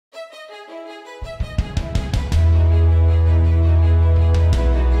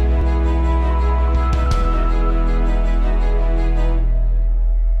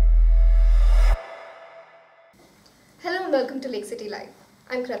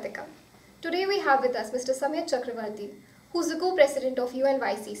Pratika. Today we have with us Mr. Samyak Chakrabarty, who's the co-president of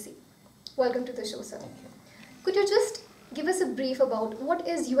UNYCC. Welcome to the show, sir. Could you just give us a brief about what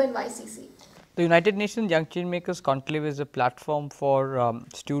is UNYCC? The United Nations Young Changemakers Conclave is a platform for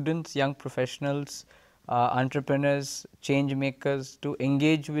students, young professionals, entrepreneurs, change makers to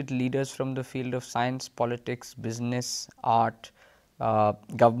engage with leaders from the field of science, politics, business, art,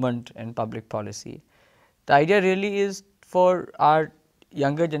 government and public policy. The idea really is for our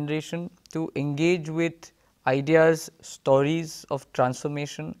younger generation to engage with ideas, stories of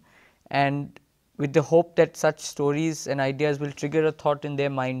transformation, and with the hope that such stories and ideas will trigger a thought in their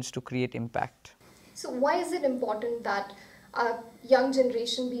minds to create impact. So why is it important that our young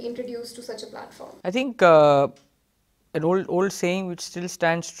generation be introduced to such a platform? I think an old saying which still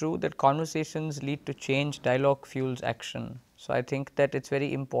stands true, that conversations lead to change, dialogue fuels action. So I think that it's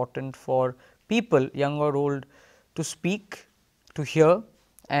very important for people, young or old, to speak, to hear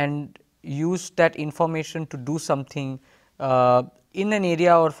and use that information to do something in an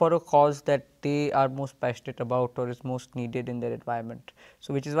area or for a cause that they are most passionate about or is most needed in their environment.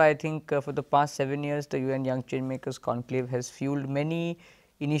 So which is why I think for the past 7 years the UN Young Changemakers Conclave has fueled many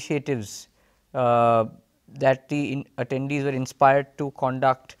initiatives that the attendees were inspired to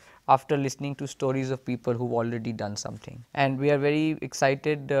conduct after listening to stories of people who have already done something. And we are very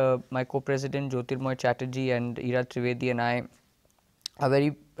excited, my co-president Jyotirmoy Chatterjee and Ira Trivedi and I are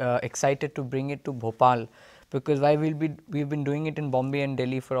very excited to bring it to Bhopal, because while we've been doing it in Bombay and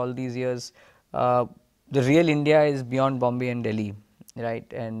Delhi for all these years, the real India is beyond Bombay and Delhi, right?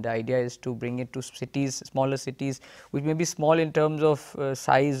 And the idea is to bring it to cities, smaller cities, which may be small in terms of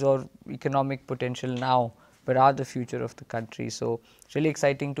size or economic potential now, but are the future of the country. So it's really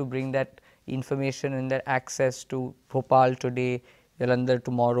exciting to bring that information and that access to Bhopal today, Jalandhar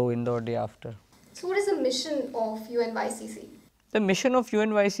tomorrow, Indore day after. So what is the mission of UNYCC? The mission of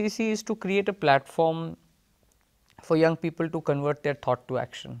UNYCC is to create a platform for young people to convert their thought to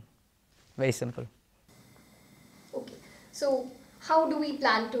action. Very simple. Okay. So how do we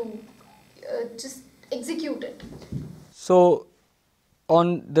plan to just execute it? So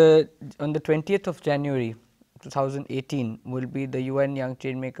on the 20th of January 2018 will be the UN Young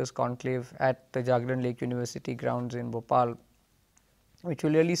Changemakers Conclave at the Jagran Lakecity grounds in Bhopal, which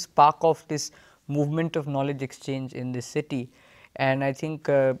will really spark off this movement of knowledge exchange in this city. And I think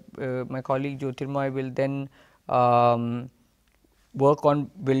my colleague Jyotirmoy will then work on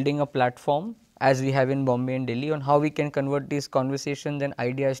building a platform, as we have in Bombay and Delhi, on how we can convert these conversations and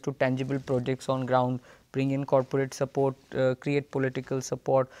ideas to tangible projects on ground, bring in corporate support, create political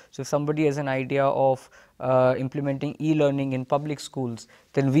support. So if somebody has an idea of implementing e-learning in public schools,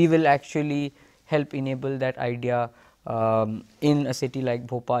 then we will actually help enable that idea in a city like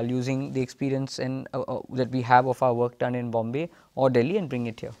Bhopal, using the experience and that we have of our work done in Bombay or Delhi, and bring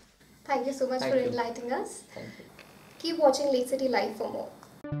it here. Thank you so much for enlightening us. Thank you. Keep watching Lake City Live for more.